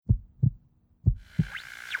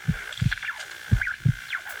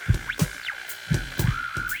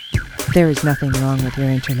There is nothing wrong with your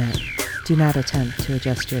internet. Do not attempt to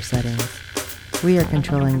adjust your settings. We are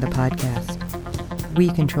controlling the podcast. We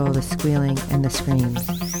control the squealing and the screams.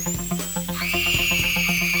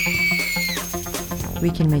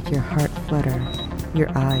 We can make your heart flutter, your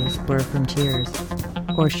eyes blur from tears,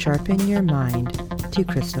 or sharpen your mind to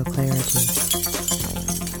crystal clarity.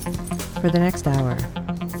 For the next hour,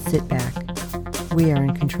 sit back. We are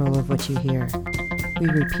in control of what you hear. We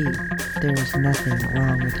repeat, there is nothing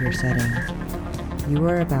wrong with your settings. You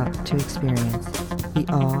are about to experience the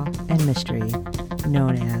awe and mystery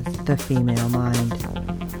known as the female mind.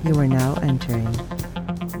 You are now entering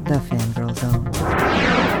the Fangirl Zone.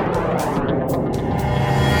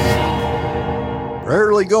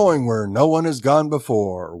 Rarely going where no one has gone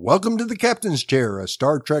before. Welcome to the Captain's Chair, a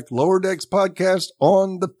Star Trek Lower Decks podcast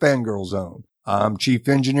on the Fangirl Zone. I'm Chief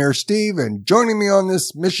Engineer Steve, and joining me on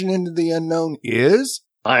this mission into the unknown is...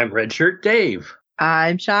 I'm Redshirt Dave.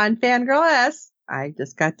 I'm Sean Fangirl S. I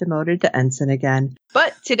just got demoted to Ensign again.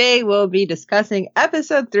 But today we'll be discussing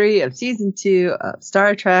Episode 3 of Season 2 of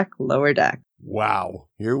Star Trek Lower Deck. Wow,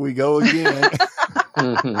 here we go again.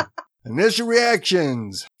 Initial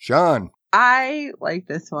reactions. Sean. I like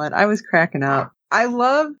this one. I was cracking up. I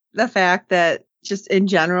love the fact that just in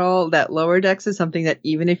general, that Lower Decks is something that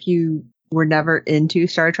even if you were never into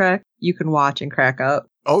Star Trek, you can watch and crack up.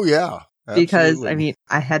 Oh, yeah. Absolutely. Because, I mean,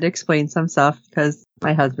 I had to explain some stuff because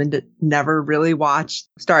my husband never really watched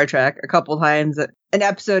Star Trek. A couple times, an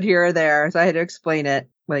episode here or there. So I had to explain it,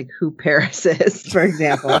 like who Paris is, for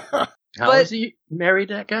example. How is he married,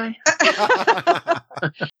 that guy?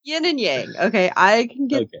 Yin and yang. Okay, I can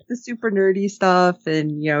get the super nerdy stuff,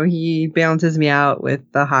 and, you know, he balances me out with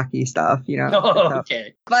the hockey stuff, you know. Oh,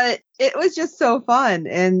 okay. But it was just so fun,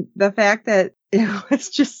 and the fact that it was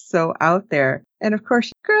just so out there. And of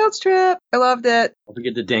course, girls trip. I loved it. Don't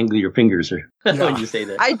forget to dangle your fingers when you say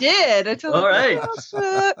that. I did. I told All right. Girls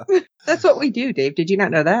trip. That's what we do, Dave. Did you not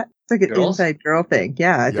know that? It's like an inside girl thing.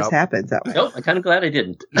 Yeah, it just happens that way. Nope, I'm kind of glad I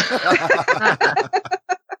didn't.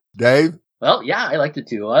 Dave? Well, yeah, I liked it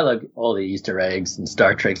too. I like all the Easter eggs and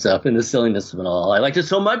Star Trek stuff and the silliness of it all. I liked it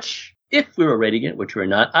so much. If we were rating it, which we're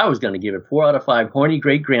not, I was going to give it 4 out of 5 horny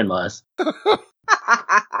great grandmas.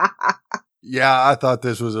 Yeah, I thought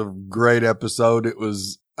this was a great episode. It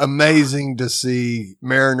was amazing to see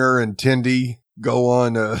Mariner and Tendi go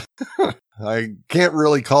on I can't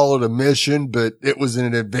really call it a mission, but it was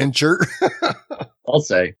an adventure. I'll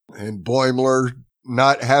say. And Boimler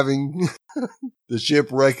not having the ship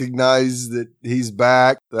recognize that he's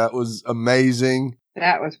back. That was amazing.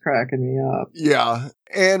 That was cracking me up. Yeah.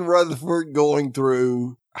 And Rutherford going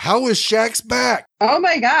through, how is Shax's back? Oh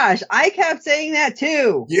my gosh. I kept saying that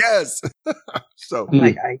too. Yes. So I'm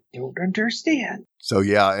like, I don't understand. So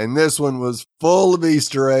yeah, and this one was full of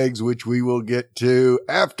Easter eggs, which we will get to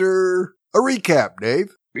after a recap,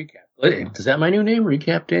 Dave. Recap. Is that my new name?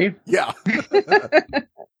 Recap Dave? Yeah.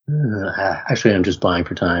 Actually, I'm just buying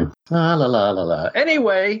for time. La la la la la.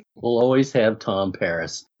 Anyway, we'll always have Tom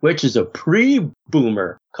Paris, which is a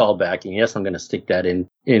pre-boomer callback. And yes, I'm going to stick that in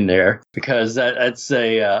there because that's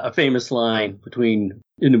a famous line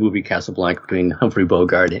in the movie Casablanca between Humphrey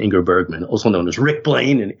Bogart and Ingrid Bergman, also known as Rick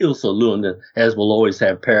Blaine and Ilsa Lund, as we'll always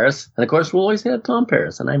have Paris. And of course, we'll always have Tom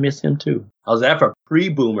Paris, and I miss him too. How's that for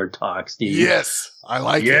pre-boomer talk, Steve? Yes, I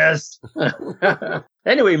like it. Yes.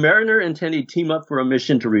 Anyway, Mariner and Tendi team up for a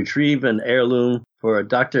mission to retrieve an heirloom for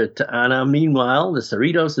Dr. T'Ana. Meanwhile, the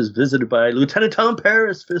Cerritos is visited by Lieutenant Tom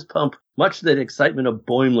Paris, fist pump, much to the excitement of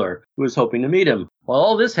Boimler, who is hoping to meet him. While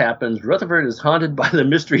all this happens, Rutherford is haunted by the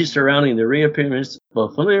mystery surrounding the reappearance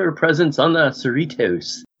of a familiar presence on the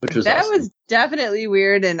Cerritos, which was awesome. Was definitely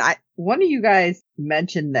weird, and one of you guys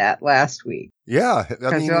mentioned that last week. Yeah.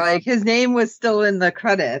 Because like his name was still in the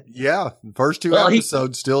credits. Yeah. The first 2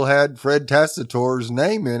 episodes still had Fred Tacitor's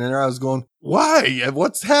name in it, and I was going, why?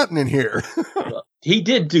 What's happening here? He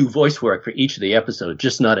did do voice work for each of the episodes,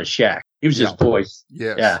 just not as Shaq. He was just voice.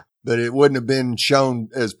 Yes. Yeah. But it wouldn't have been shown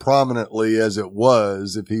as prominently as it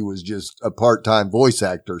was if he was just a part-time voice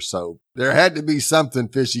actor. So there had to be something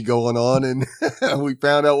fishy going on, and we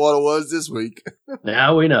found out what it was this week.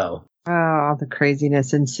 Now we know. Oh, the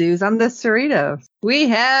craziness ensues on the Cerritos. We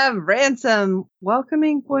have Ransom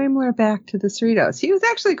welcoming Boimler back to the Cerritos. He was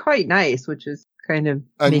actually quite nice, which is kind of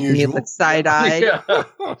making me look side-eyed. Yeah.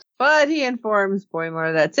 But he informs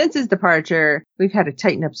Boimler that since his departure, we've had to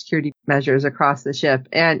tighten up security measures across the ship.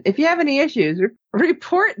 And if you have any issues,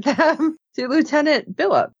 report them to Lieutenant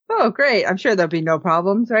Billup. Oh, great. I'm sure there'll be no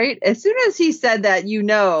problems, right? As soon as he said that, you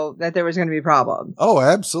know that there was going to be problems. Oh,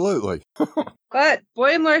 absolutely. But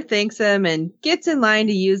Boimler thanks him and gets in line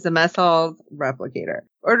to use the mess hall's replicator.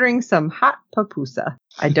 ordering some hot pupusa.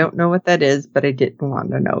 I don't know what that is, but I didn't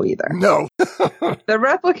want to know either. No. The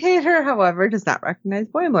replicator, however, does not recognize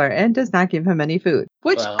Boimler and does not give him any food,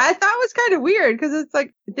 which I thought was kind of weird because it's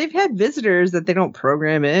like they've had visitors that they don't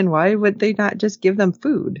program in. Why would they not just give them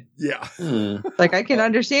food? Yeah. Like I can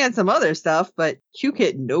understand some other stuff, but you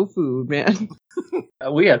get no food, man.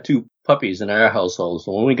 We have 2 puppies in our household,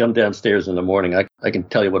 so when we come downstairs in the morning, I can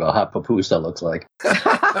tell you what a hot papusa looks like.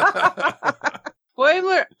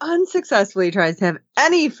 Boimler unsuccessfully tries to have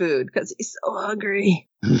any food because he's so hungry.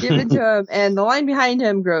 Give it to him, and the line behind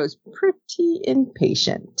him grows pretty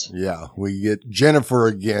impatient. Yeah, we get Jennifer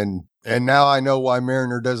again, and now I know why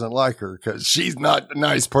Mariner doesn't like her, because she's not a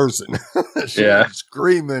nice person. She's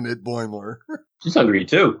screaming at Boimler. She's hungry,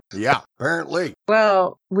 too. Yeah, apparently.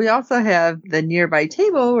 Well, we also have the nearby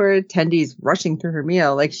table where Tendy's rushing through her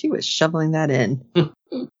meal like she was shoveling that in.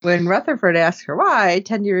 When Rutherford asks her why,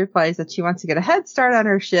 Tendy replies that she wants to get a head start on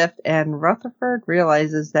her shift, and Rutherford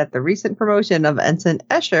realizes that the recent promotion of Ensign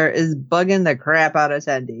Escher is bugging the crap out of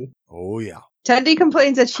Tendy. Oh, yeah. Tendy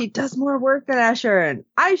complains that she does more work than Escher, and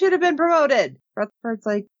I should have been promoted. Rutherford's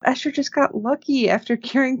like, Escher just got lucky after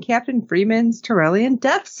curing Captain Freeman's Torellian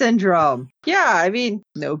death syndrome. Yeah, I mean,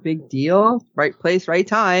 no big deal. Right place, right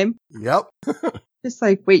time. Yep. Just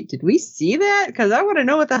like, wait, did we see that? Because I want to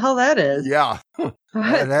know what the hell that is. Yeah.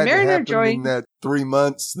 Mariner joined in that 3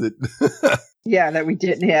 months that... Yeah, that we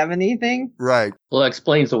didn't have anything. Right. Well, that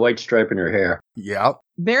explains the white stripe in her hair. Yep.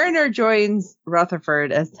 Mariner joins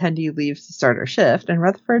Rutherford as Tendy leaves to start her shift, and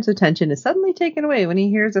Rutherford's attention is suddenly taken away when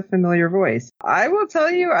he hears a familiar voice. I will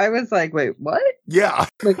tell you, I was like, wait, what? Yeah.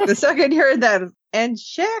 Like the second you heard that. And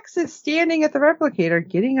Shax is standing at the replicator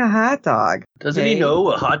getting a hot dog. Doesn't he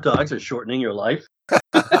know hot dogs are shortening your life?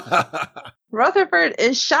 Rutherford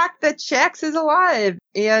is shocked that Shax is alive.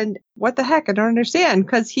 And what the heck? I don't understand.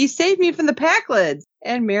 Because he saved me from the Packlids.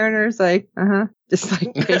 And Mariner's like, just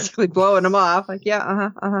like basically blowing him off. Like, yeah,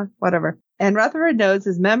 whatever. And Rutherford knows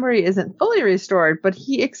his memory isn't fully restored, but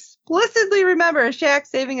he explicitly remembers Shax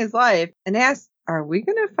saving his life and asks, are we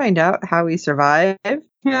going to find out how he survived?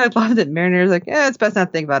 I love that Mariner's like, it's best not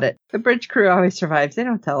to think about it. The bridge crew always survives. They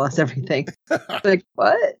don't tell us everything. Like,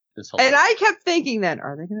 what? And I kept thinking then,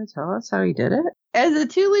 are they going to tell us how he did it? As the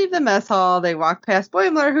 2 leave the mess hall, they walk past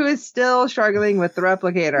Boimler, who is still struggling with the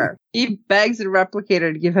replicator. He begs the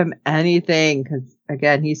replicator to give him anything, because,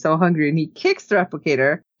 again, he's so hungry, and he kicks the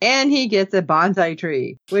replicator, and he gets a bonsai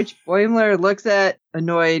tree, which Boimler looks at,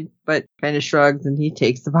 annoyed, but kind of shrugs, and he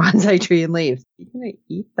takes the bonsai tree and leaves. Are you going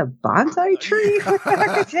to eat the bonsai tree? What the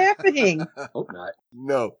heck is happening? Hope not.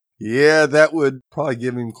 No. Yeah, that would probably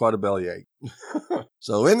give him quite a bellyache.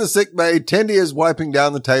 So in the sick bay, Tendy is wiping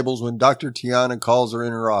down the tables when Dr. Tiana calls her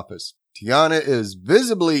in her office. Tiana is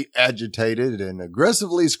visibly agitated and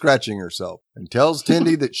aggressively scratching herself and tells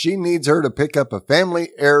Tendy that she needs her to pick up a family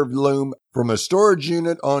heirloom from a storage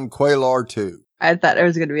unit on Qualar 2. I thought it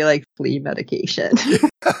was going to be like flea medication.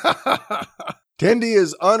 Tendy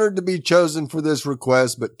is honored to be chosen for this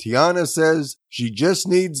request, but Tiana says she just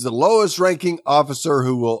needs the lowest ranking officer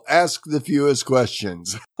who will ask the fewest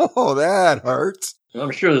questions. Oh, that hurts. I'm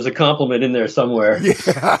sure there's a compliment in there somewhere.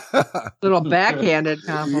 Yeah. Little backhanded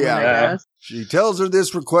compliment, Yeah. I guess. She tells her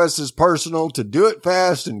this request is personal, to do it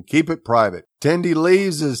fast and keep it private. Tendy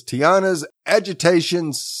leaves as Tiana's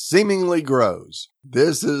agitation seemingly grows.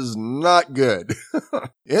 This is not good.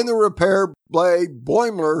 In the repair bay,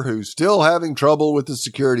 Boimler, who's still having trouble with the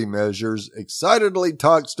security measures, excitedly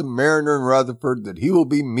talks to Mariner and Rutherford that he will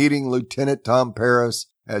be meeting Lieutenant Tom Paris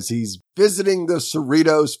as he's visiting the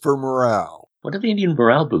Cerritos for morale. What are they needing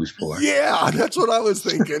morale boost for? Yeah, that's what I was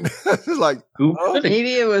thinking. Like,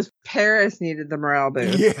 Maybe it was Paris needed the morale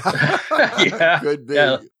boost. Yeah. Yeah. Could be.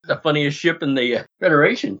 Yeah, the funniest ship in the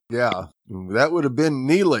Federation. Yeah. That would have been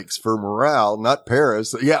Neelix for morale, not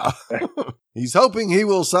Paris. Yeah. He's hoping he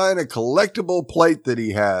will sign a collectible plate that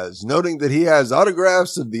he has, noting that he has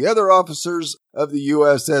autographs of the other officers of the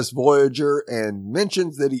USS Voyager and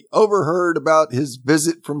mentions that he overheard about his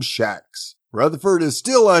visit from Shax. Rutherford is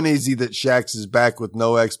still uneasy that Shax is back with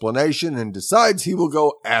no explanation and decides he will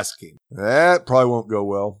go asking. That probably won't go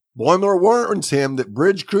well. Boimler warns him that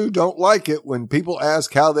bridge crew don't like it when people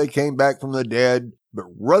ask how they came back from the dead, but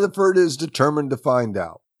Rutherford is determined to find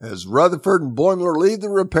out. As Rutherford and Boimler leave the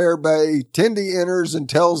repair bay, Tendy enters and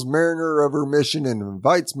tells Mariner of her mission and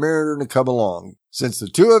invites Mariner to come along, since the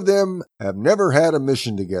two of them have never had a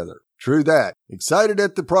mission together. True that. Excited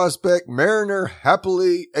at the prospect, Mariner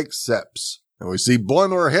happily accepts. And we see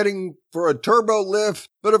Boimler heading for a turbo lift,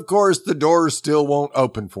 but of course the doors still won't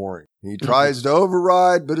open for him. He tries to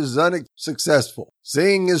override, but is unsuccessful.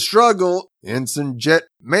 Seeing his struggle, Ensign Jet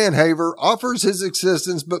Manhaver offers his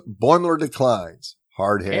assistance, but Boimler declines.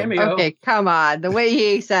 Hard head. Cameo. Okay, come on. The way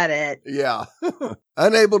he said it. Yeah.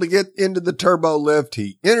 Unable to get into the turbo lift,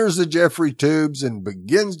 he enters the Jeffrey tubes and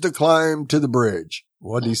begins to climb to the bridge.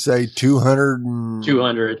 What did he say? 200?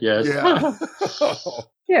 200, yes. Yeah.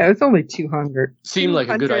 Yeah, it's only 200. Seemed like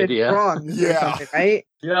a good 200 idea. rungs or Yeah. something, right?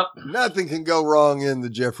 Yep. Nothing can go wrong in the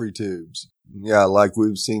Jeffrey tubes. Yeah, like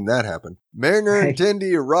we've seen that happen. Mariner and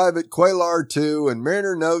Tendi arrive at Quelar 2, and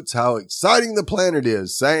Mariner notes how exciting the planet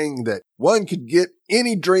is, saying that one could get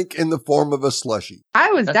any drink in the form of a slushie.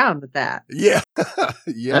 I was down with that. Yeah.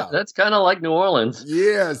 Yeah. That's kind of like New Orleans.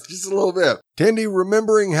 Yes, just a little bit. Tendi,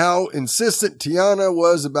 remembering how insistent Tiana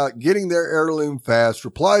was about getting their heirloom fast,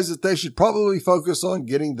 replies that they should probably focus on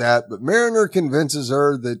getting that, but Mariner convinces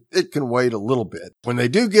her that it can wait a little bit. When they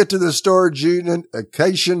do get to the storage unit,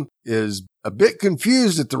 Acacian is a bit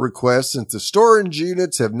confused at the request since the storage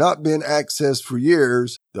units have not been accessed for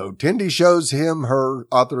years, though Tendi shows him her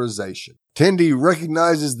authorization. Tendi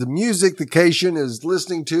recognizes the music the Acacian is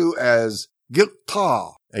listening to as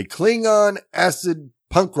Gilta, a Klingon acid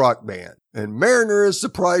punk rock band, and Mariner is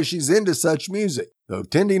surprised she's into such music, though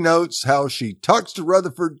Tendi notes how she talks to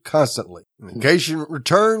Rutherford constantly. The Acacian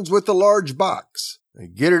returns with a large box. They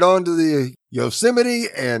get it onto the Yosemite,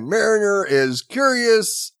 and Mariner is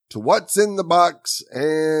curious to what's in the box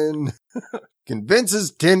and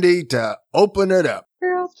convinces Tendi to open it up.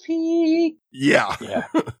 Girls peek. Yeah. Yeah.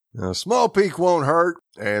 A small peek won't hurt,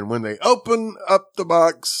 and when they open up the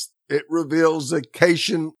box, it reveals a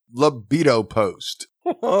Acacian libido post.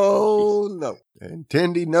 Oh, no. And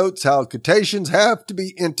Tendi notes how Cetaceans have to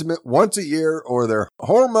be intimate once a year or their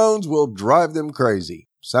hormones will drive them crazy.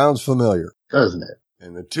 Sounds familiar. Doesn't it?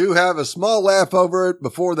 And the two have a small laugh over it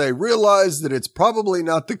before they realize that it's probably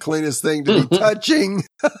not the cleanest thing to be touching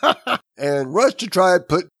and rush to try and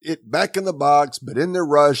put it back in the box. But in their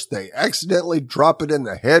rush, they accidentally drop it and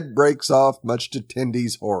the head breaks off, much to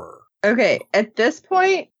Tendi's horror. Okay, at this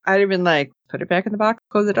point, I'd have been like, put it back in the box,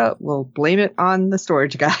 close it up. We'll blame it on the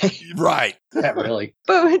storage guy. Right. Yeah, really.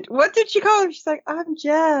 But what did she call him? She's like, I'm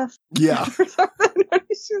Jeff. Yeah. Or something.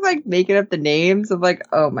 She's like making up the names. I'm like,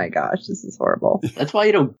 oh my gosh, this is horrible. That's why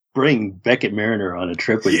you don't bring Beckett Mariner on a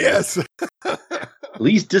trip with Yes. you.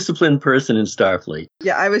 Least disciplined person in Starfleet.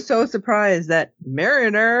 Yeah, I was so surprised that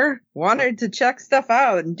Mariner wanted to check stuff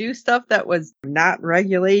out and do stuff that was not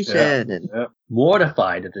regulation. Yeah. And Yeah.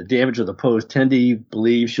 Mortified at the damage of the post, Tendi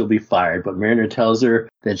believes she'll be fired, but Mariner tells her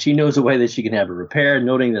that she knows a way that she can have it repaired,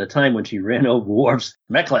 noting that a time when she ran over Worf's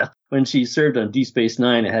Mekla when she served on Deep Space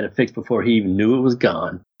Nine and had it fixed before he even knew it was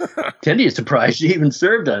gone. Tendi is surprised she even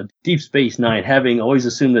served on Deep Space Nine, having always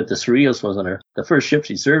assumed that the Cerritos was on the first ship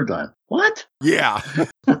she served on. What? Yeah.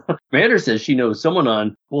 Mariner says she knows someone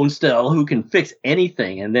on Bonestel who can fix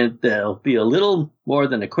anything, and then there'll be a little more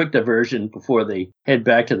than a quick diversion before they head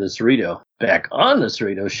back to the Cerrito. Back on the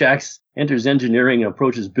Cerrito, Shax enters engineering and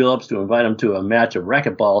approaches Billups to invite him to a match of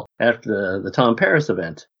racquetball after the Tom Paris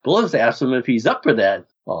event. Billups asks him if he's up for that.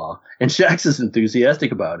 Aw, and Shax is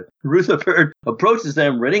enthusiastic about it. Rutherford approaches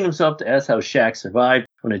them, readying himself to ask how Shax survived,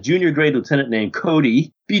 when a junior grade lieutenant named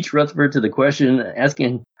Cody beats Rutherford to the question,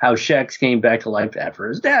 asking how Shax came back to life after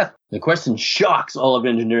his death. The question shocks all of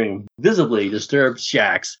engineering, visibly disturbs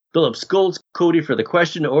Shax. Billups scolds Cody for the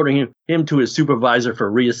question, ordering him to his supervisor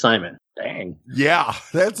for reassignment. Dang. Yeah.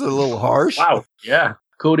 That's a little harsh. Wow. Yeah.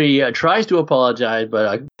 Cody tries to apologize,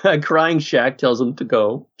 but a crying Shax tells him to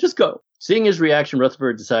go. Just go. Seeing his reaction,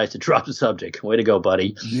 Rutherford decides to drop the subject. Way to go,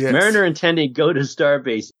 buddy. Yes. Mariner and Tendi go to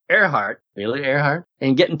Starbase Earhart, really Earhart,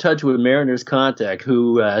 and get in touch with Mariner's contact,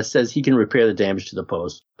 who says he can repair the damage to the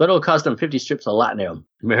post, but it'll cost them 50 strips of latinum.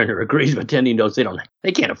 Mariner agrees, but Tendi notes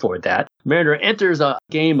they can't afford that. Mariner enters a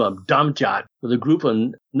game of Domjot with a group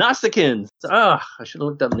of Nausicaans. I should have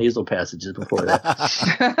looked up nasal passages before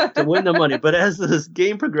that to win the money. But as this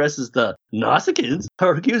game progresses, the Nausicaans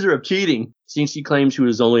accuse her of cheating, since she claims she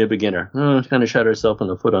was only a beginner. Kind of shot herself in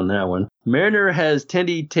the foot on that one. Mariner has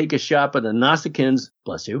Tendi take a shot, but the Nausicaans,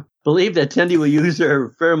 bless you, believe that Tendi will use her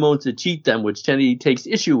pheromones to cheat them, which Tendi takes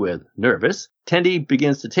issue with. Nervous, Tendi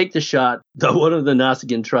begins to take the shot, though one of the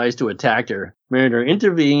Nausicaans tries to attack her. Mariner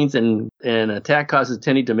intervenes, and an attack causes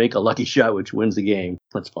Tendi to make a lucky shot, which wins the game.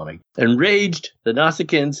 That's funny. Enraged, the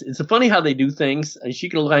Nausicaans, it's funny how they do things. She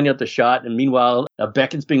can line up the shot, and meanwhile,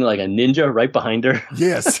 Beckett's being like a ninja right behind her.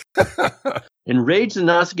 Yes. Enraged, the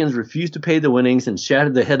Nausicaans refuse to pay the winnings and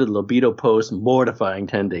shatter the head of the libido post, mortifying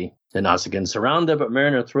Tendi. The Nausicaans surround them, but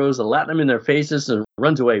Mariner throws the latinum in their faces and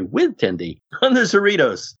runs away with Tendi on the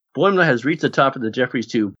Cerritos. Boimler has reached the top of the Jeffries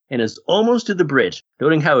tube and is almost to the bridge,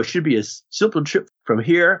 noting how it should be a simple trip from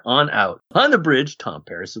here on out. On the bridge, Tom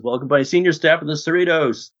Paris is welcomed by senior staff of the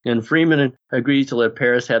Cerritos, and Freeman agrees to let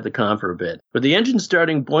Paris have the comm for a bit. With the engine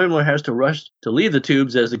starting, Boimler has to rush to leave the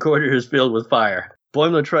tubes as the corridor is filled with fire.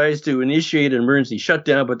 Boimler tries to initiate an emergency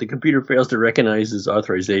shutdown, but the computer fails to recognize his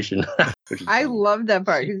authorization. I love that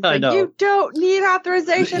part. He's I like, know. you don't need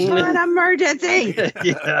authorization for an emergency.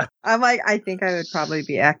 Yeah. I'm like, I think I would probably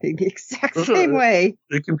be acting the exact same way.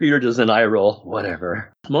 The computer does an eye roll.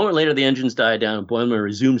 Whatever. A moment later, the engines die down, and Boimler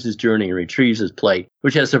resumes his journey and retrieves his plate,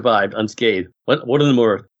 which has survived unscathed. One of the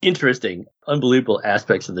more interesting, unbelievable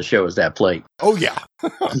aspects of the show is that plate. Oh, yeah.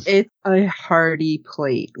 It's a hearty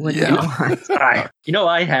plate. What do you want?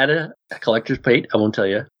 I had a collector's plate. I won't tell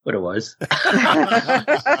you what it was.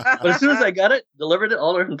 But as soon as I got it, delivered it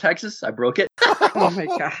all the way from Texas, I broke it. Oh, my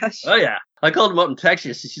gosh. Oh, yeah. I called him up in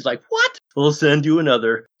Texas, and she's like, what? We'll send you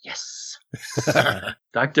another. Yes.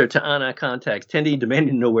 Dr. Ta'ana contacts Tendi,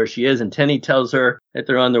 demanding to know where she is, and Tendi tells her that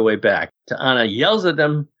they're on their way back. Ta'ana yells at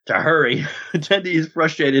them to hurry. Tendi is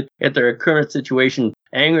frustrated at their current situation,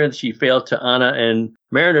 angry that she failed Ta'ana, and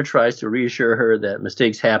Mariner tries to reassure her that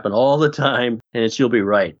mistakes happen all the time and she'll be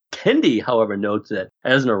right. Tendi, however, notes that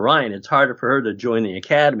as an Orion, it's harder for her to join the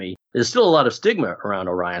Academy. There's still a lot of stigma around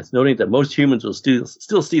Orions, noting that most humans will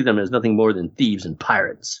still see them as nothing more than thieves and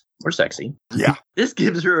pirates. Or sexy. Yeah. This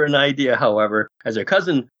gives her an idea, however, as her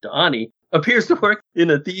cousin, Da'ani, appears to work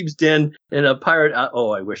in a thieves' den in a pirate...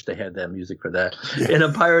 I wish they had that music for that. Yeah. In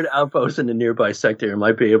a pirate outpost in the nearby sector and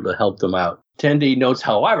might be able to help them out. Tendi notes,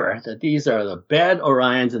 however, that these are the bad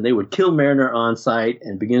Orions and they would kill Mariner on sight,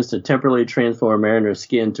 and begins to temporarily transform Mariner's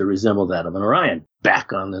skin to resemble that of an Orion.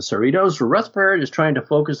 Back on the Cerritos, Rutherford is trying to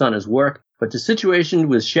focus on his work, but the situation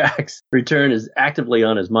with Shax's return is actively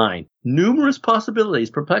on his mind. Numerous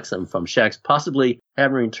possibilities perplex him, from Shax possibly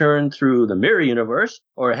having returned through the mirror universe,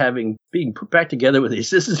 or being put back together with the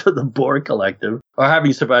assistance of the Borg Collective, or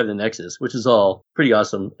having survived the Nexus, which is all pretty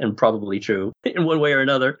awesome and probably true in one way or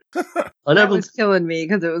another. That was killing me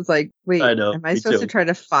because it was like, wait, I know, am I supposed to try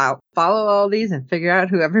to follow all these and figure out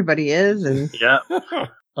who everybody is? And yeah.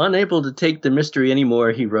 Unable to take the mystery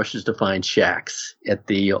anymore, he rushes to find Shax. At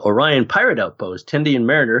the Orion pirate outpost, Tendi and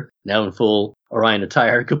Mariner, now in full Orion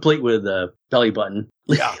attire, complete with a belly button,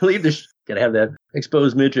 gotta have that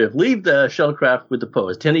exposed midriff, leave the shuttlecraft with the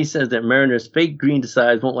pose. Tendi says that Mariner's fake green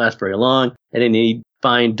disguise won't last very long, and they need to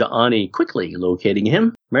find Da'ani quickly. Locating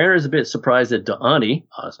him, Mariner is a bit surprised that Da'ani,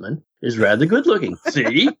 Osman, is rather good looking.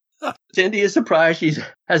 See? Tendi is surprised she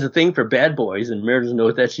has a thing for bad boys, and Mariner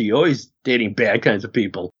knows that she's always dating bad kinds of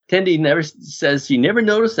people. Tendi says she never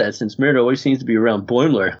noticed that, since Mariner always seems to be around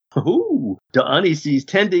Boimler. Ooh. Da'ani sees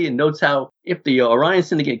Tendi and notes how if the Orion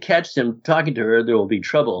Syndicate catches him talking to her, there will be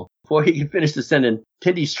trouble. Before he can finish the sentence,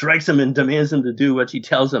 Tendi strikes him and demands him to do what she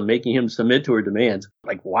tells him, making him submit to her demands.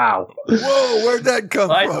 Like, wow. Whoa, where'd that come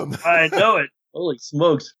from? I know it. Holy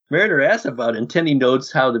smokes. Mariner asks about it, and Tendi notes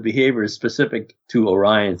how the behavior is specific to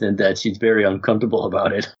Orions and that she's very uncomfortable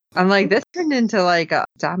about it. I'm like, this turned into like a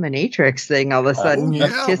dominatrix thing all of a sudden.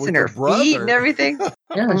 Yeah, kissing her feet and everything.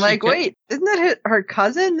 Yeah, I'm like, wait, isn't that her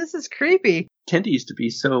cousin? This is creepy. Tendi used to be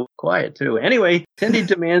so quiet, too. Anyway, Tendi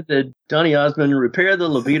demands that Donny Osmond repair the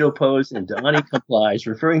libido pose, and Donny complies,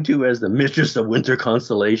 referring to as the mistress of winter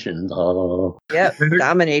constellations. Oh. Yep,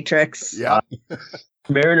 dominatrix. Yeah.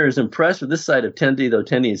 Mariner is impressed with this side of Tendi, though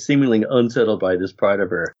Tendi is seemingly unsettled by this part of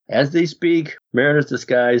her. As they speak, Mariner's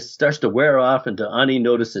disguise starts to wear off, and Da'ani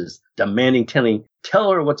notices, demanding Tendi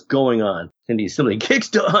tell her what's going on. Tendi simply kicks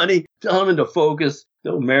Da'ani, telling him to focus,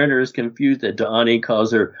 though Mariner is confused that Da'ani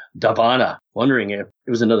calls her Dabana, wondering if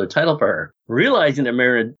it was another title for her. Realizing that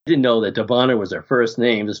Mariner didn't know that Dabana was her first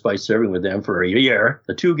name, despite serving with them for a year,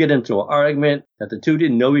 the two get into an argument that the two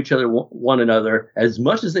didn't know each other, one another, as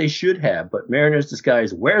much as they should have, but Mariner's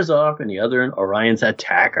disguise wears off and the other Orions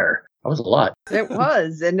attack her. That was a lot. It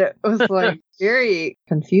was, and it was like very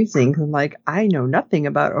confusing. I'm like, I know nothing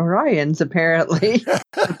about Orions, apparently.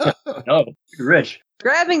 No, you're rich.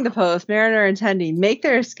 Grabbing the post, Mariner and Tendi make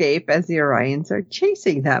their escape as the Orions are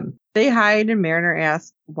chasing them. They hide, and Mariner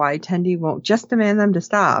asks why Tendi won't just demand them to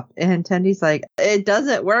stop. And Tendi's like, it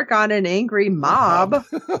doesn't work on an angry mob.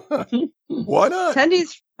 Why not?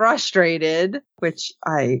 Tendi's frustrated, which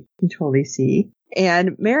I can totally see.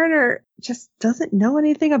 And Mariner just doesn't know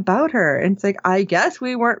anything about her. And it's like, I guess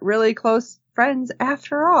we weren't really close friends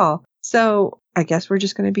after all. So I guess we're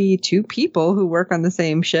just going to be two people who work on the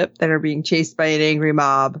same ship that are being chased by an angry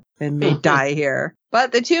mob and may die here.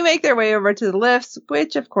 But the two make their way over to the lifts,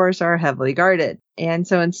 which of course are heavily guarded. And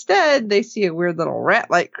so instead they see a weird little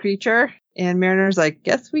rat-like creature And Mariner's like,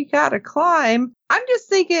 guess we gotta climb. I'm just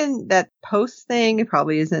thinking that post thing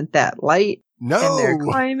probably isn't that light. No. And they're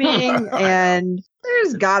climbing, and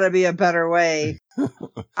there's gotta be a better way.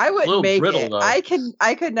 I wouldn't make brittle, it. though.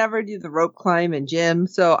 I could never do the rope climb in gym,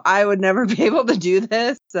 so I would never be able to do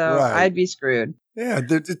this. So Right. I'd be screwed. Yeah,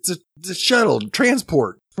 it's a shuttle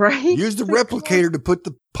transport. Right? Use the replicator to put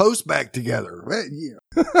the post back together.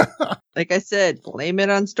 Yeah. Like I said, blame it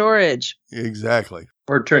on storage. Exactly.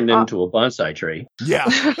 Or turned into a bonsai tree. Yeah.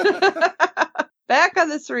 Back on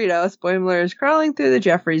the Cerritos, Boimler is crawling through the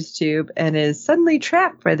Jeffries tube and is suddenly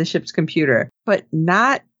trapped by the ship's computer. But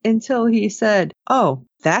not until he said, oh,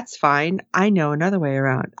 that's fine. I know another way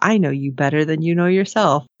around. I know you better than you know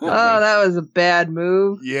yourself. Oh, that was a bad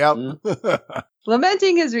move. Yep.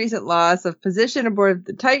 Lamenting his recent loss of position aboard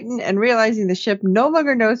the Titan and realizing the ship no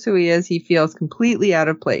longer knows who he is, he feels completely out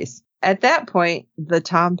of place. At that point, the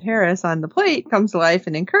Tom Paris on the plate comes to life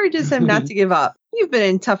and encourages him not to give up. You've been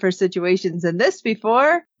in tougher situations than this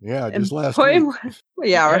before. Yeah, And just last week. Boimler,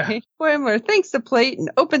 right? Boimler thanks the plate and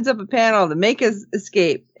opens up a panel to make his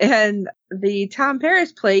escape. And the Tom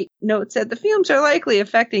Paris plate notes that the fumes are likely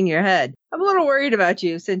affecting your head. I'm a little worried about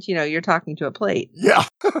you since, you're talking to a plate. Yeah.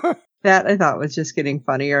 That I thought was just getting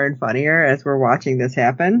funnier and funnier as we're watching this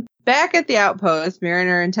happen. Back at the outpost,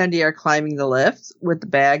 Mariner and Tendi are climbing the lifts with the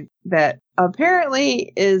bag that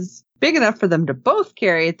apparently is big enough for them to both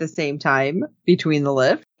carry at the same time between the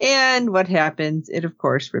lift. And what happens? It, of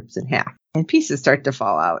course, rips in half and pieces start to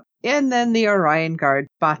fall out. And then the Orion guards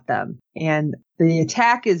spot them. And the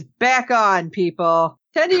attack is back on, people.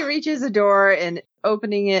 Tendi reaches a door and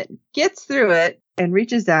opening it, gets through it, and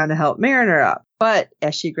reaches down to help Mariner up. But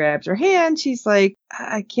as she grabs her hand, she's like,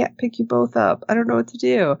 I can't pick you both up. I don't know what to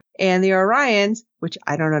do. And the Orions, which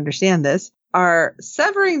I don't understand this, are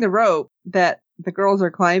severing the rope that the girls are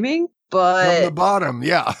climbing. But From the bottom,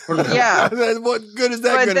 yeah. Yeah. What good is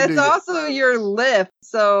that but going to that's do? also your lift.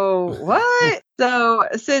 So what? So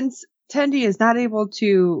since Tendi is not able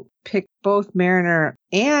to pick both Mariner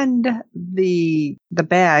and the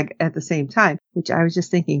bag at the same time, which I was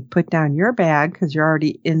just thinking, put down your bag because you're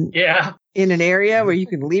already in an area where you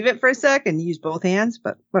can leave it for a sec and use both hands,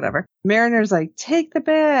 but whatever. Mariner's like, take the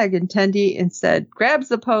bag, and Tendi instead grabs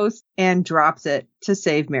the post and drops it to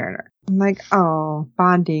save Mariner. I'm like, oh,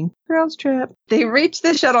 bonding. Girls trip. They reach the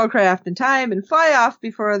shuttlecraft in time and fly off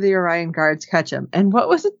before the Orion guards catch them. And what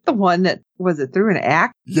was it? The one that, was it through an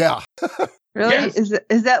axe? Yeah. Really? Yes.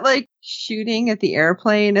 Is that like shooting at the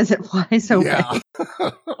airplane as it flies away? Yeah.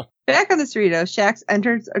 Back on the Cerritos, Shax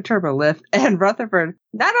enters a turbo lift, and Rutherford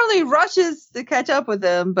not only rushes to catch up with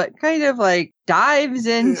him, but kind of like dives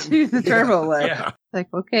into the turbo lift. Yeah. Like,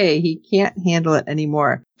 okay, he can't handle it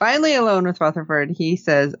anymore. Finally alone with Rutherford, he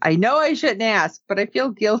says, I know I shouldn't ask, but I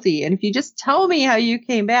feel guilty. And if you just tell me how you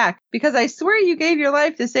came back, because I swear you gave your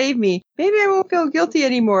life to save me, maybe I won't feel guilty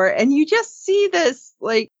anymore. And you just see this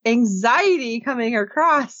like anxiety coming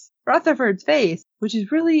across Rutherford's face, which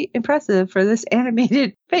is really impressive for this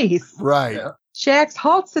animated face. Right. Yeah. Shax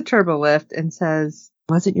halts the turbo lift and says,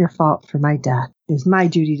 it wasn't your fault for my death. It was my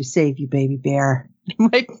duty to save you, baby bear. I'm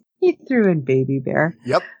like, he threw in baby bear.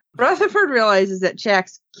 Yep. Rutherford realizes that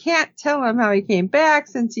Shax can't tell him how he came back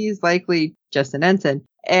since he's likely just an ensign.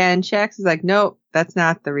 And Shax is like, nope, that's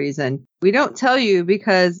not the reason. We don't tell you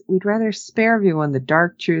because we'd rather spare everyone the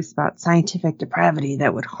dark truths about scientific depravity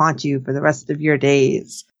that would haunt you for the rest of your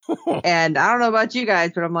days. And I don't know about you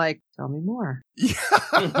guys, but I'm like, tell me more.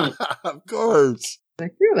 Yeah. Of course.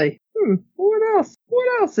 Like, really? What else?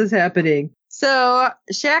 What else is happening? So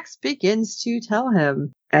Shax begins to tell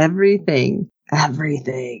him everything.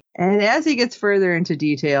 And as he gets further into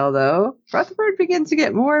detail, though, Rutherford begins to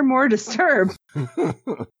get more and more disturbed. So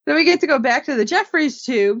we get to go back to the Jeffries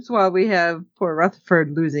tubes while we have poor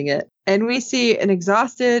Rutherford losing it. And we see an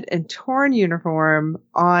exhausted and torn uniform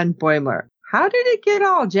on Boimler. How did it get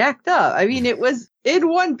all jacked up? I mean, it was in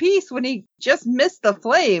one piece when he just missed the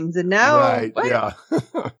flames, and now Right, what? yeah.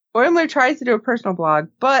 Boimler tries to do a personal blog,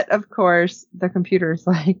 but of course the computer is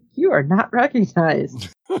like, you are not recognized.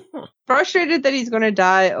 Frustrated that he's going to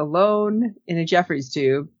die alone in a Jeffries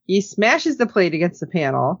tube, he smashes the plate against the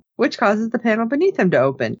panel, which causes the panel beneath him to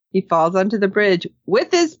open. He falls onto the bridge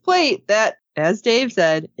with his plate that, as Dave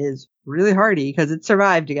said, is really hardy because it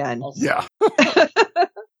survived again. Yeah.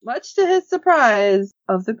 much to his surprise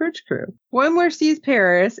of the bridge crew. Boimler sees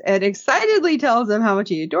Paris and excitedly tells him how much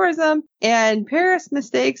he adores him, and Paris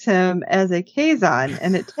mistakes him as a Kazon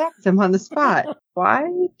and attacks him on the spot. Why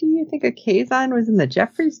do you think a Kazon was in the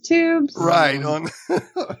Jeffries tubes? Right,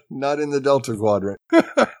 not in the Delta Quadrant.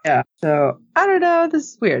 Yeah, so I don't know, this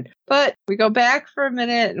is weird. But we go back for a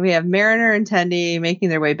minute, and we have Mariner and Tendi making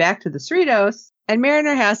their way back to the Cerritos, and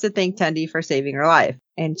Mariner has to thank Tendi for saving her life.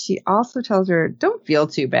 And she also tells her, don't feel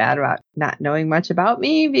too bad about not knowing much about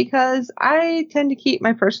me, because I tend to keep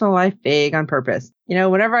my personal life vague on purpose. You know,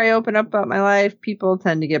 whenever I open up about my life, people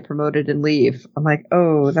tend to get promoted and leave. I'm like,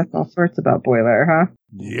 oh, that's all sorts about Boiler, huh?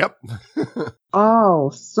 Yep.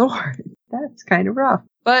 All sorts. That's kind of rough.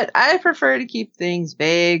 But I prefer to keep things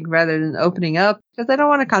vague rather than opening up, because I don't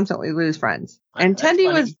want to constantly lose friends. And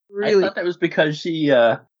Tendi was really... I thought that was because she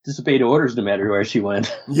disobeyed orders no matter where she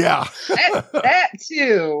went. Yeah. that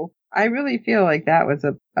too. I really feel like that was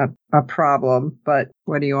a problem, but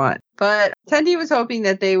what do you want? But Tendi was hoping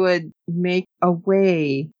that they would make a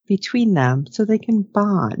way between them so they can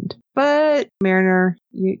bond. But Mariner,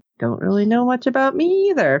 you don't really know much about me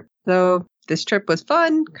either. So this trip was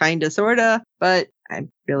fun, kinda, sorta, but I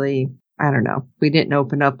don't know. We didn't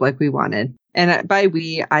open up like we wanted. And by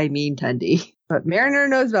we, I mean Tendi. But Mariner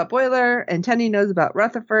knows about Boiler, and Tendi knows about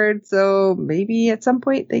Rutherford, so maybe at some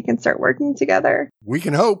point they can start working together. We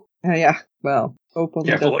can hope. Oh, yeah. Well, hopefully.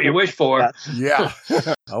 Careful what you wish for. Yeah.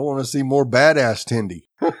 I want to see more badass Tendi.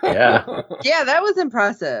 Yeah. Yeah, that was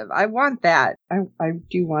impressive. I want that. I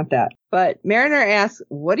do want that. But Mariner asks,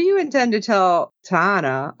 what do you intend to tell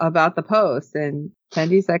Tana about the post? And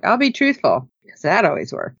Tendi's like, I'll be truthful, because that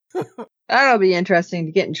always works. That'll be interesting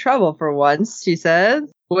to get in trouble for once, she says,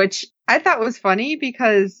 which I thought was funny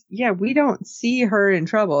because, yeah, we don't see her in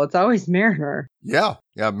trouble. It's always Mariner. Yeah.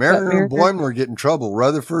 Yeah. Mariner and Boimler get in trouble.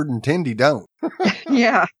 Rutherford and Tendi don't.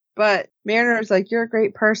 Yeah. But Mariner's like, you're a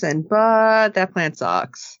great person, but that plan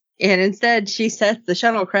sucks. And instead, she sets the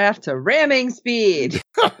shuttlecraft to ramming speed.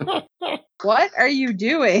 What are you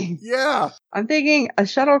doing? Yeah. I'm thinking a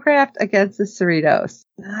shuttlecraft against the Cerritos.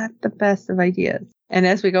 Not the best of ideas. And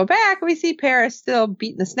as we go back, we see Paris still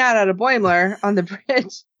beating the snot out of Boimler on the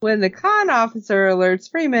bridge when the con officer alerts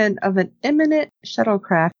Freeman of an imminent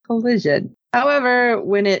shuttlecraft collision. However,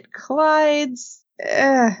 when it collides,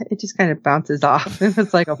 it just kind of bounces off.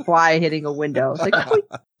 It's like a fly hitting a window. It's like,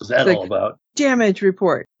 what's that all about? Damage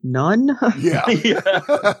report. None. Yeah.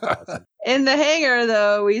 In the hangar,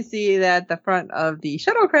 though, we see that the front of the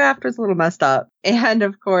shuttlecraft was a little messed up. And,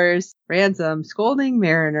 of course, Ransom scolding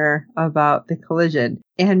Mariner about the collision.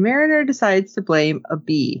 And Mariner decides to blame a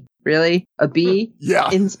bee. Really? A bee?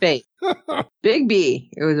 Yeah. In space. Big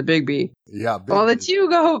bee. It was a big bee. Yeah. While the two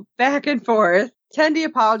go back and forth, Tendi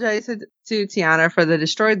apologizes to Tiana for the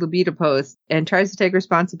destroyed libido post and tries to take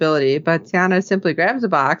responsibility, but Tiana simply grabs a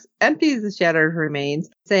box, empties the shattered remains,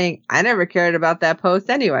 saying, I never cared about that post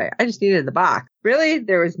anyway. I just needed the box. Really?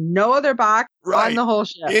 There was no other box on the whole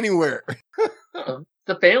ship. Anywhere.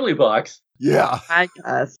 The family box. Yeah. I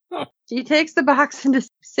guess. She takes the box into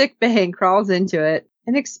sick bay and crawls into it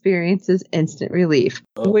and experiences instant relief.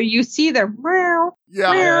 Where you see the meow,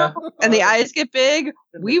 meow, and the eyes get big,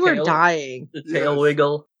 we were dying. The tail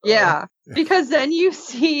wiggle. Yeah, because then you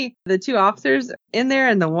see the two officers in there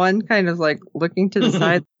and the one kind of like looking to the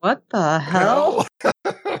side. What the hell?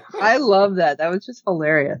 I love that. That was just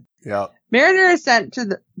hilarious. Yeah. Mariner is sent to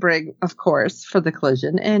the brig, of course, for the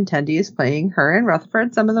collision, and Tendi is playing her and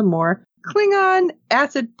Rutherford some of the more Klingon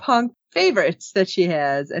acid punk favorites that she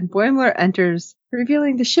has, and Boimler enters,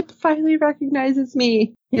 revealing the ship finally recognizes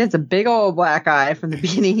me. He has a big old black eye from the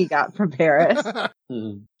beating he got from Paris.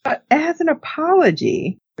 But as an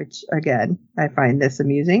apology, which again, I find this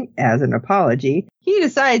amusing, as an apology, he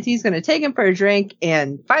decides he's going to take him for a drink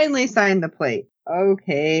and finally sign the plate.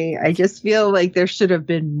 Okay, I just feel like there should have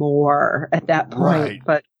been more at that point,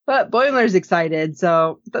 right. But Boimler's excited,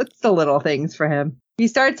 so that's the little things for him. He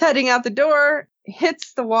starts heading out the door,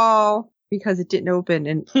 hits the wall because it didn't open,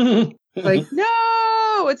 and like,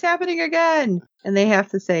 no, it's happening again. And they have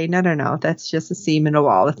to say, no, that's just a seam in a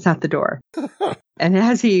wall. That's not the door. And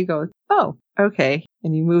as he goes, oh, okay.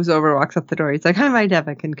 And he moves over, walks up the door. He's like, I might have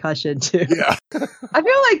a concussion too. Yeah. I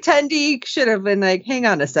feel like Tendi should have been like, hang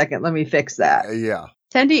on a second, let me fix that. Yeah.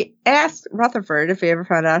 Tendi asked Rutherford if he ever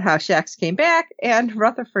found out how Shax came back, and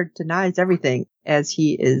Rutherford denies everything as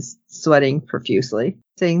he is sweating profusely,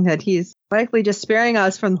 saying that he's likely just sparing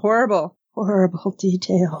us from horrible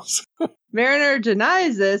details. Mariner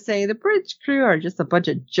denies this, saying the bridge crew are just a bunch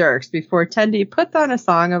of jerks, before Tendi puts on a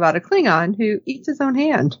song about a Klingon who eats his own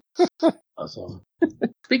hand. Awesome.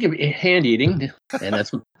 Speaking of hand eating, and I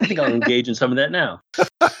think I'll engage in some of that now.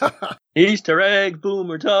 Easter egg,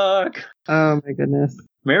 boomer talk. Oh my goodness.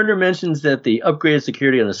 Mariner mentions that the upgraded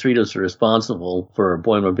security on the Cerritos are responsible for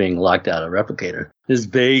Boimler being locked out of Replicator. This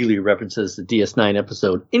vaguely references the DS9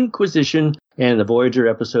 episode Inquisition and the Voyager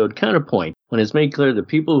episode Counterpoint, when it's made clear that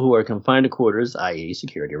people who are confined to quarters, i.e.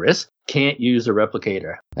 security risks, can't use the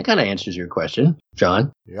Replicator. That kind of answers your question,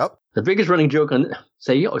 John. Yep. The biggest running joke on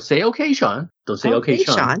say okay, Sean. Don't say okay,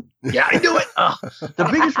 Sean. Yeah, I knew it. The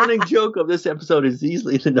biggest running joke of this episode is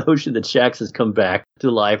easily the notion that Shax has come back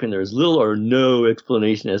to life, and there is little or no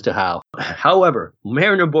explanation as to how. However,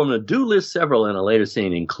 Mariner and Boimler do list several in a later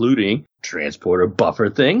scene, including transporter buffer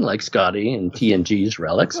thing like Scotty and TNG's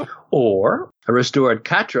relics, or a restored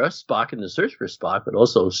Katra, Spock in the Search for Spock, but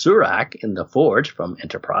also Surak in the Forge from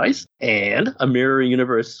Enterprise, and a mirror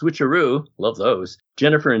universe switcheroo, love those,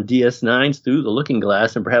 Jennifer and DS9's Through the Looking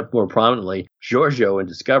Glass, and perhaps more prominently, Giorgio in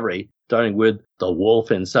Discovery, starting with the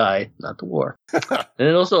wolf inside, not the war. And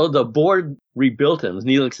then also the Borg rebuilt him.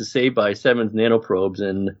 Neelix is saved by Seven's nanoprobes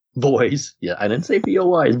and Voice. Yeah, I didn't say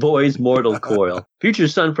VOIs. Voice mortal coil. Future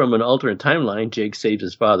son from an alternate timeline, Jake saves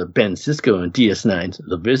his father, Ben Sisko, in DS9's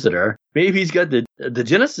The Visitor. Maybe he's got the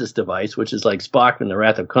Genesis device, which is like Spock in The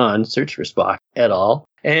Wrath of Khan, Search for Spock, et al.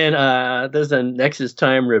 And there's a Nexus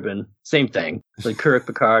time ribbon. Same thing. Like Kirk,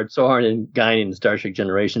 Picard, Soren, and Guinan in Star Trek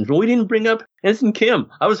Generations. But we didn't bring up Ensign Kim.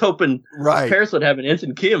 I was hoping Paris would have an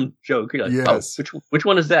Ensign Kim joke. Like, yes. Oh, which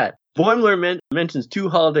one is that? Boimler mentions 2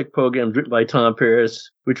 holodeck programs written by Tom Paris,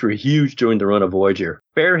 which were huge during the run of Voyager.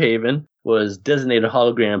 Fairhaven was designated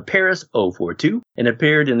hologram Paris 042 and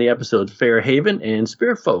appeared in the episodes Fairhaven and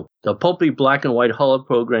Spearfolk. The pulpy black and white holo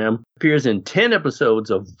program appears in 10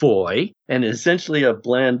 episodes of Voy and is essentially a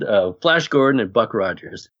blend of Flash Gordon and Buck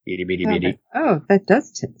Rogers. Itty bitty bitty. Oh, that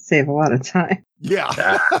does save a lot of time.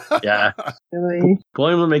 Yeah. Yeah. Really?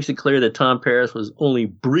 Boimler makes it clear that Tom Paris was only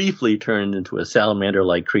briefly turned into a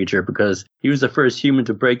salamander-like creature because he was the first human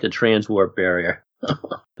to break the transwarp barrier.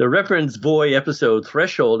 The referenced Voy episode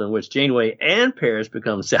Threshold, in which Janeway and Paris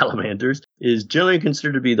become salamanders, is generally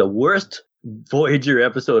considered to be the worst Voyager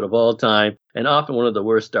episode of all time, and often one of the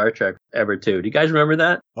worst Star Trek ever, too. Do you guys remember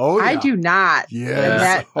that? Oh, yeah. I do not.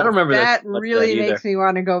 Yes. I don't remember that. That really makes me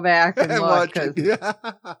want to go back and look.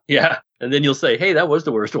 Yeah. And then you'll say, hey, that was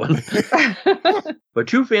the worst one. But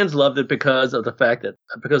true fans loved it because of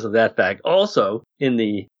that fact. Also, in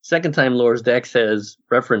the second time Lower's Decks has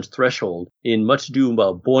referenced Threshold, in Much Ado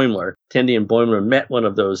About Boimler, Tendi and Boimler met one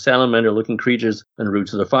of those salamander-looking creatures en route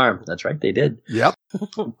to the farm. That's right, they did. Yep.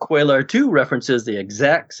 Quellar 2 references the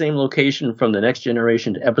exact same location from the Next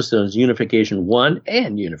Generation episodes Unification 1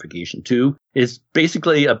 and Unification 2. It's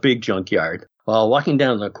basically a big junkyard. While walking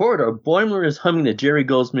down the corridor, Boimler is humming the Jerry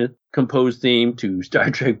Goldsmith composed theme to Star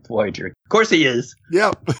Trek Voyager. Of course he is.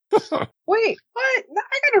 Yep. Wait, what?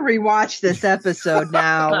 I gotta rewatch this episode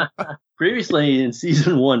now. Previously in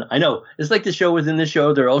season 1, I know, it's like the show within the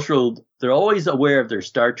show, they're always aware of their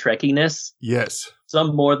Star Trekkiness. Yes.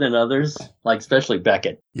 Some more than others, like especially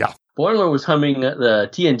Beckett. Yeah. Boimler was humming the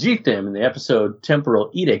TNG theme in the episode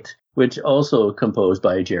Temporal Edict, which also composed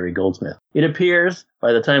by Jerry Goldsmith. It appears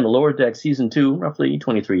by the time of Lower Deck Season 2, roughly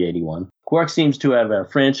 2381. Quark seems to have a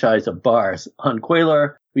franchise of bars. On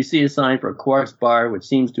Quellar, we see a sign for Quark's bar, which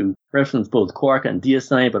seems to reference both Quark and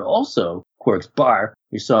DS9, but also Quark's bar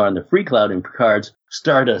we saw in the Free Cloud in Picard's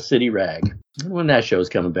Stardust City Rag. I wonder when that show's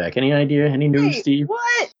coming back. Any idea? Any news, Steve?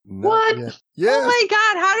 What? Not What? yet. Yes. Oh my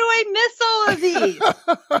God, how do I miss all of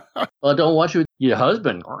these? Well, don't watch it with your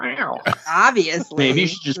husband. Obviously. Maybe you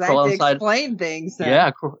should just 'cause I crawl have to inside. explain things. So.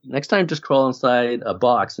 Yeah, next time just crawl inside a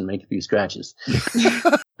box and make a few scratches.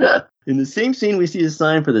 In the same scene, we see a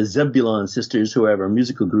sign for the Zebulon sisters, who have a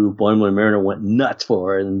musical group Boimler and Mariner went nuts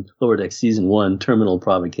for in Lower Deck Season 1, Terminal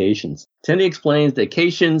Provocations. Tendi explains that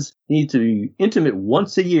Caitians need to be intimate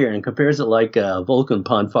once a year and compares it like Vulcan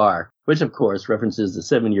Ponfar, which of course references the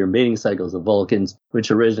 7-year mating cycles of Vulcans, which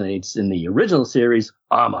originates in the original series,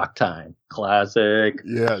 Amok Time. Classic.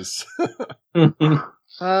 Yes.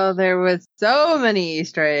 Well, there was so many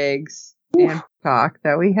Easter eggs and talk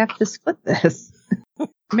that we have to split this.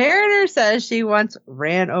 Mariner says she once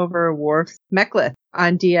ran over Worf's mechlith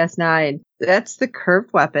on DS9. That's the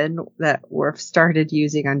curved weapon that Worf started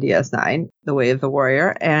using on DS9, the Way of the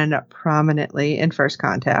Warrior, and prominently in First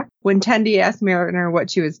Contact. When Tendi asked Mariner what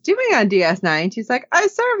she was doing on DS9, she's like, I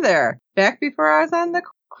served there back before I was on the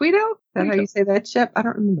Quito? Is that how you say that ship? I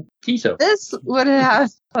don't remember. Quito. This would have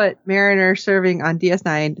put Mariner serving on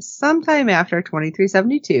DS9 sometime after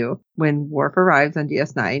 2372, when Worf arrives on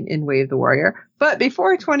DS9 in Way of the Warrior. But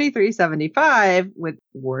before 2375, with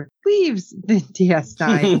Worth leaves the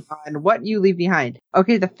DS9 on What You Leave Behind.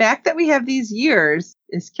 Okay, the fact that we have these years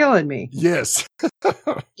is killing me. Yes.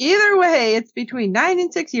 Either way, it's between 9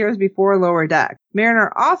 and 6 years before Lower Deck.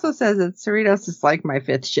 Mariner also says that Cerritos is like my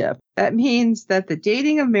fifth ship. That means that the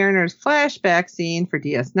dating of Mariner's flashback scene for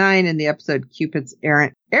DS9 in the episode Cupid's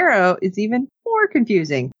Errant Arrow is even more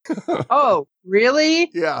confusing. Oh, really?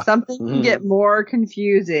 Yeah. Something can get more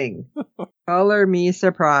confusing. Color me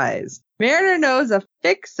surprised. Mariner knows a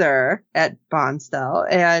fixer at Bonstel,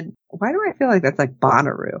 and why do I feel like that's like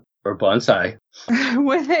Bonnaroo? Or bonsai.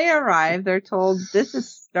 When they arrive, they're told this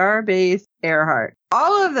is Starbase Earhart.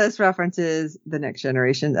 All of this references the Next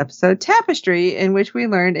Generation episode Tapestry, in which we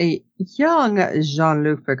learned a young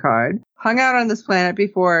Jean-Luc Picard hung out on this planet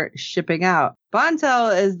before shipping out.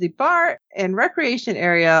 Bontel is the bar and recreation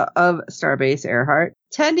area of Starbase Earhart.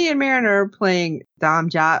 Tendi and Mariner playing Dom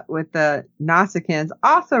Jot with the Nausicaans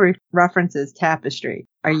also references Tapestry.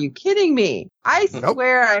 Are you kidding me? I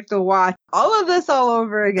swear I have to watch all of this all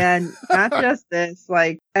over again. Not just this,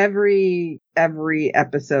 like every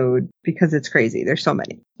episode, because it's crazy. There's so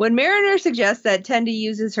many. When Mariner suggests that Tendi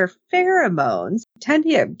uses her pheromones,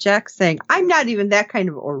 Tendi objects, saying, I'm not even that kind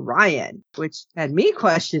of Orion, which had me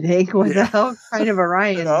questioning what the hell kind of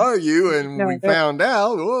Orion are you? And we found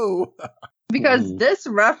out. Whoa. Because this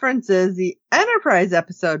references the Enterprise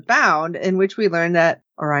episode Bound, in which we learn that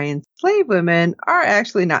Orion's slave women are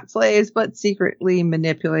actually not slaves, but secretly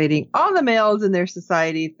manipulating all the males in their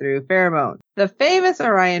society through pheromones. The famous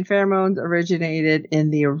Orion pheromones originated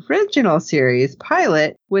in the original series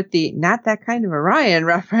pilot with the Not That Kind of Orion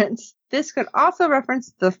reference. This could also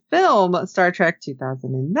reference the film Star Trek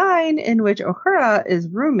 2009, in which Uhura is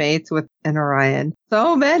roommates with an Orion.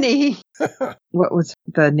 So many. What was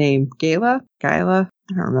the name? Gayla? I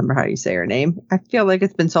don't remember how you say her name. I feel like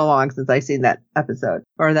it's been so long since I've seen that episode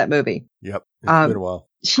or that movie. Yep. It's been a while.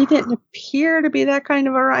 She didn't appear to be that kind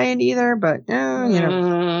of Orion either, but,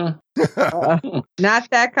 Not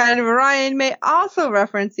That Kind of Orion may also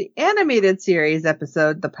reference the animated series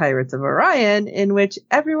episode, The Pirates of Orion, in which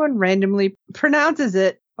everyone randomly pronounces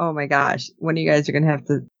it. Oh my gosh. One of you guys are going to have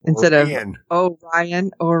to, instead Orion. of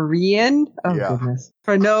Orion. Oh goodness.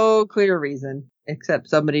 For no clear reason, except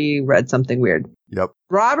somebody read something weird. Yep.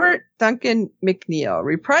 Robert Duncan McNeil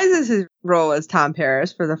reprises his role as Tom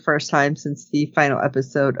Paris for the first time since the final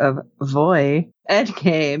episode of Voy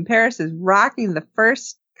Endgame. Paris is rocking the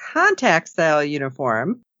first contact style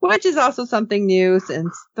uniform, which is also something new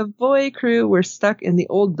since the Voy crew were stuck in the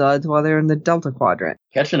old duds while they were in the Delta Quadrant.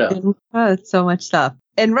 Catching up. It's so much stuff.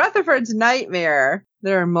 In Rutherford's nightmare,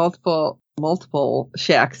 there are multiple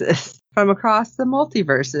Shaxes from across the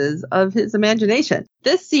multiverses of his imagination.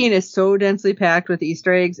 This scene is so densely packed with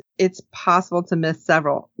Easter eggs, it's possible to miss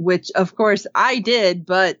several, which of course I did,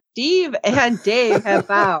 but Steve and Dave have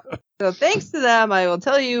found. So thanks to them, I will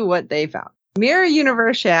tell you what they found. Mirror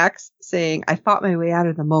Universe Shax saying, I fought my way out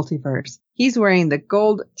of the multiverse. He's wearing the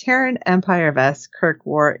gold Terran Empire vest Kirk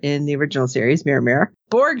wore in the original series, Mirror Mirror.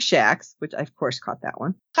 Borg Shax, which I of course caught that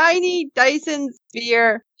one. Tiny Dyson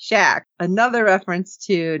Sphere Shax, another reference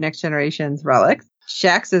to Next Generation's relics.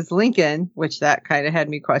 Shax is Lincoln, which that kind of had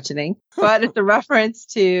me questioning. But it's a reference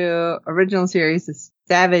to original series'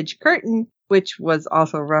 Savage Curtain, which was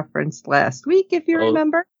also referenced last week, if you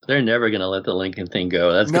remember. They're never going to let the Lincoln thing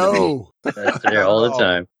go. That's that's there all the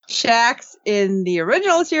time. Shax in the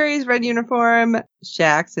original series red uniform,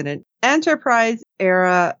 Shax in an Enterprise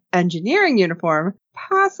era engineering uniform,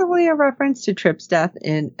 possibly a reference to Trip's death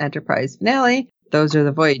in Enterprise finale. Those are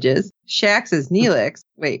the voyages. Shax is Neelix.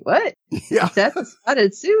 Wait, what? Yeah. Is that the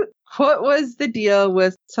spotted suit? What was the deal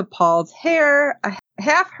with T'Pol's hair? A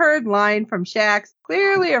half-heard line from Shax,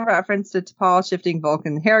 clearly a reference to T'Pol shifting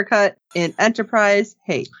Vulcan haircut in Enterprise.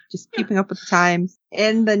 Hey, just keeping up with the times.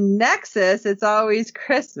 In the Nexus, it's always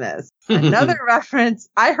Christmas. Another reference.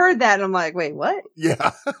 I heard that and I'm like, wait, what?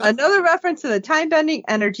 Yeah. Another reference to the time-bending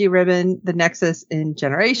energy ribbon, the Nexus in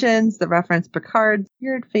Generations, the reference Picard's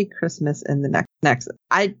weird fake Christmas in the Nexus.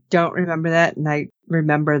 I don't remember that, and I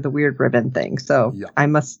remember the weird ribbon thing, so I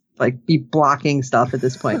must be blocking stuff at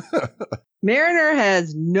this point. Mariner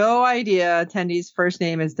has no idea Tendi's first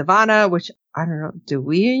name is Devana, which I don't know. Do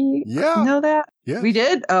we know that? Yeah. We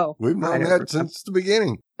did? Oh. We've known that since the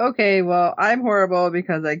beginning. Okay, well, I'm horrible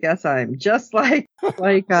because I guess I'm just like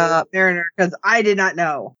Mariner because I did not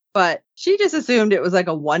know. But she just assumed it was like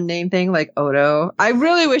a one name thing, like Odo. I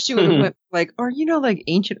really wish you would have went like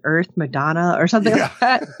Ancient Earth Madonna or something like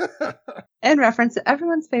that. In reference to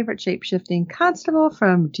everyone's favorite shape-shifting constable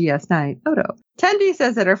from DS9, Odo. Tendi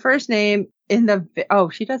says that her first name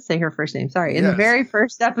she does say her first name. Sorry. In the Yes. very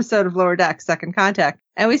first episode of Lower Decks, Second Contact.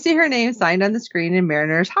 And we see her name signed on the screen in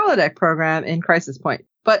Mariner's holodeck program in Crisis Point.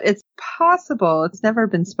 But it's possible it's never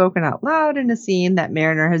been spoken out loud in a scene that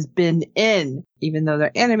Mariner has been in. Even though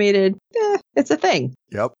they're animated, it's a thing.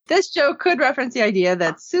 Yep. This joke could reference the idea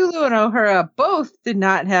that Sulu and Uhura both did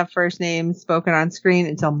not have first names spoken on screen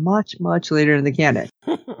until much, much later in the canon.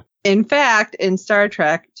 In fact, in Star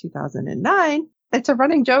Trek 2009, it's a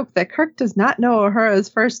running joke that Kirk does not know Uhura's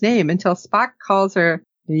first name until Spock calls her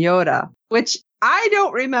Yoda, which I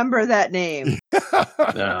don't remember that name.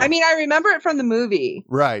 No. I mean, I remember it from the movie.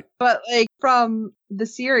 Right. But like from the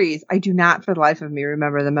series, I do not for the life of me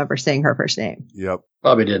remember them ever saying her first name. Yep.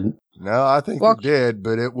 Probably didn't. No, I think it did,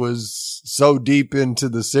 but it was so deep into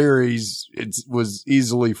the series, it was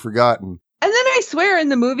easily forgotten. And then I swear in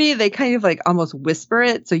the movie, they kind of like almost whisper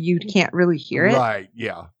it so you can't really hear it. Right,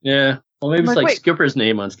 yeah. Yeah. Well, maybe I'm it's like, like wait. Skipper's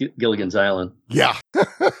name on Gilligan's Island. Yeah.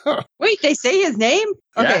 Wait, they say his name?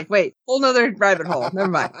 Okay, Yeah. wait. Whole nother rabbit hole. Never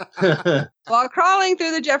mind. While crawling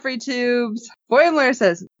through the Jeffrey tubes, Boimler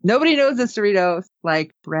says, nobody knows the Cerritos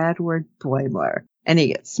like Bradward Boimler. And he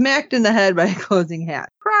gets smacked in the head by a closing hat.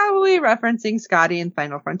 Probably referencing Scotty in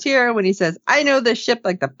Final Frontier when he says, I know this ship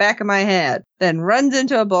like the back of my head. Then runs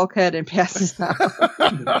into a bulkhead and passes out.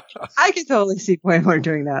 I can totally see Boimler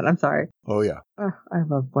doing that. I'm sorry. Oh, yeah. Oh, I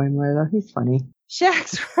love Boimler, though. He's funny.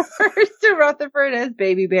 Shax refers to Rutherford as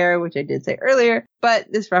Baby Bear, which I did say earlier, but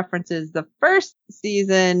this references the first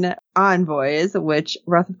season Envoys, which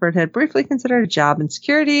Rutherford had briefly considered a job in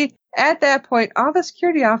security. At that point, all the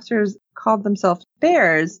security officers called themselves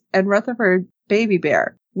Bears, and Rutherford Baby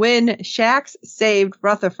Bear. When Shax saved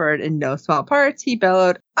Rutherford in no small parts, he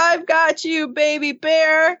bellowed, I've got you, Baby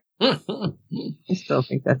Bear! I still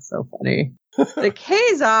think that's so funny. The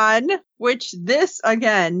Kazon, which this,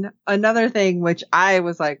 again, another thing which I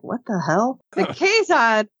was like, what the hell? The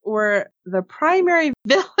Kazon were the primary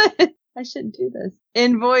villain. I shouldn't do this.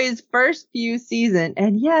 In Voy's first few seasons.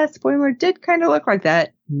 And yes, Boimler did kind of look like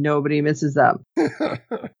that. Nobody misses them.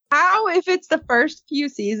 How, if it's the first few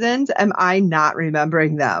seasons, am I not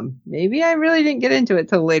remembering them? Maybe I really didn't get into it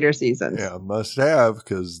till later seasons. Yeah, must have,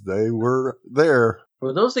 because they were there.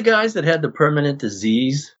 Were those the guys that had the permanent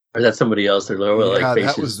disease? Or is that somebody else? They're like Yeah,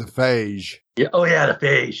 faces. that was the phage. Yeah. Oh, yeah, the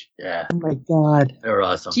phage. Yeah. Oh my God. They were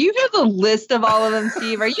awesome. Do you have the list of all of them,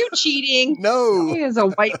 Steve? Are you cheating? No. He has a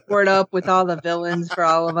whiteboard up with all the villains for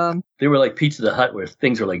all of them. They were like Pizza the Hut where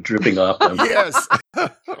things were like dripping off them. Yes.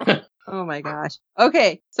 Oh my gosh.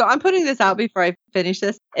 Okay, so I'm putting this out before I finish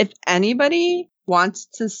this. If anybody wants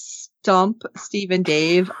to stump Steve and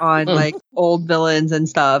Dave on like old villains and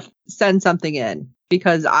stuff, send something in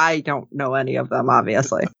because I don't know any of them,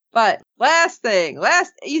 obviously. But last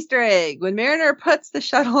Easter egg. When Mariner puts the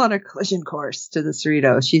shuttle on a collision course to the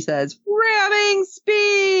Cerritos, she says, ramming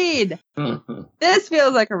speed! This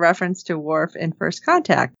feels like a reference to Worf in First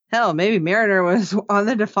Contact. Hell, maybe Mariner was on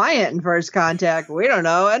the Defiant in First Contact. We don't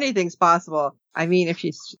know. Anything's possible. I mean, if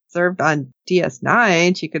she served on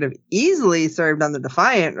DS9, she could have easily served on the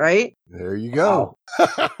Defiant, right? There you go.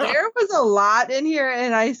 There was a lot in here,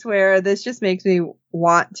 and I swear this just makes me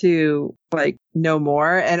want to like know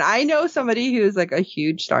more. And I know somebody who's like a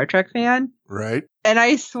huge Star Trek fan. Right. And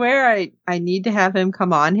I swear I need to have him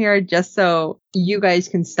come on here just so you guys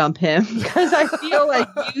can stump him because I feel like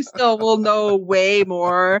you still will know way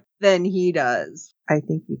more than he does. I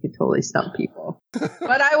think you could totally stump people.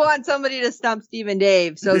 But I want somebody to stump Steve and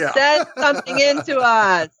Dave. So send something in to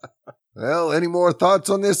us. Well, any more thoughts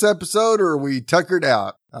on this episode, or are we tuckered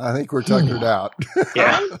out? I think we're tuckered out.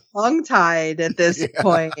 Yeah. I'm tongue-tied at this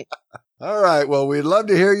point. All right. Well, we'd love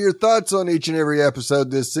to hear your thoughts on each and every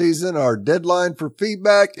episode this season. Our deadline for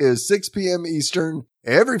feedback is 6 p.m. Eastern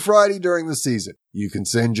every Friday during the season. You can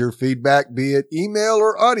send your feedback, be it email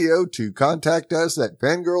or audio, to contact us at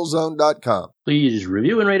fangirlzone.com. Please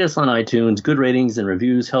review and rate us on iTunes. Good ratings and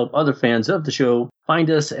reviews help other fans of the show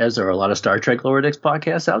find us, as there are a lot of Star Trek Lower Decks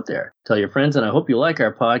podcasts out there. Tell your friends, and I hope you like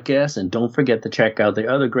our podcast. And don't forget to check out the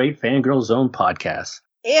other great Fangirl Zone podcasts.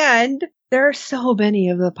 And there are so many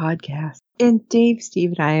of the podcasts. And Dave,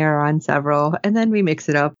 Steve, and I are on several, and then we mix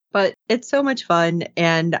it up. But it's so much fun,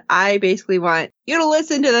 and I basically want you to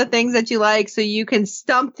listen to the things that you like so you can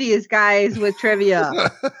stump these guys with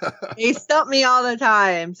trivia. They stump me all the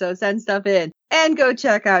time, so send stuff in. And go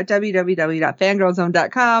check out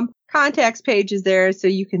www.fangirlzone.com. Contacts page is there so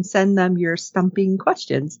you can send them your stumping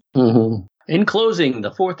questions. Mm-hmm. In closing,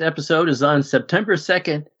 the 4th episode is on September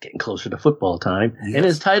 2nd, getting closer to football time, and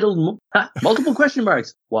is titled Multiple Question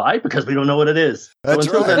Marks. Why? Because we don't know what it is. That's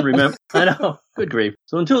so until right. then, remember. I know. Good grief.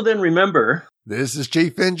 So until then, remember. This is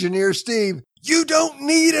Chief Engineer Steve. You don't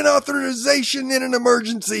need an authorization in an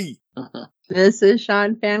emergency. This is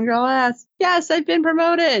Sean Fangirl asks. Yes, I've been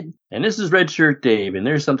promoted. And this is Red Shirt Dave, and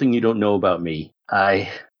there's something you don't know about me.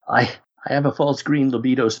 I have a false green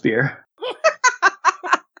libido spear.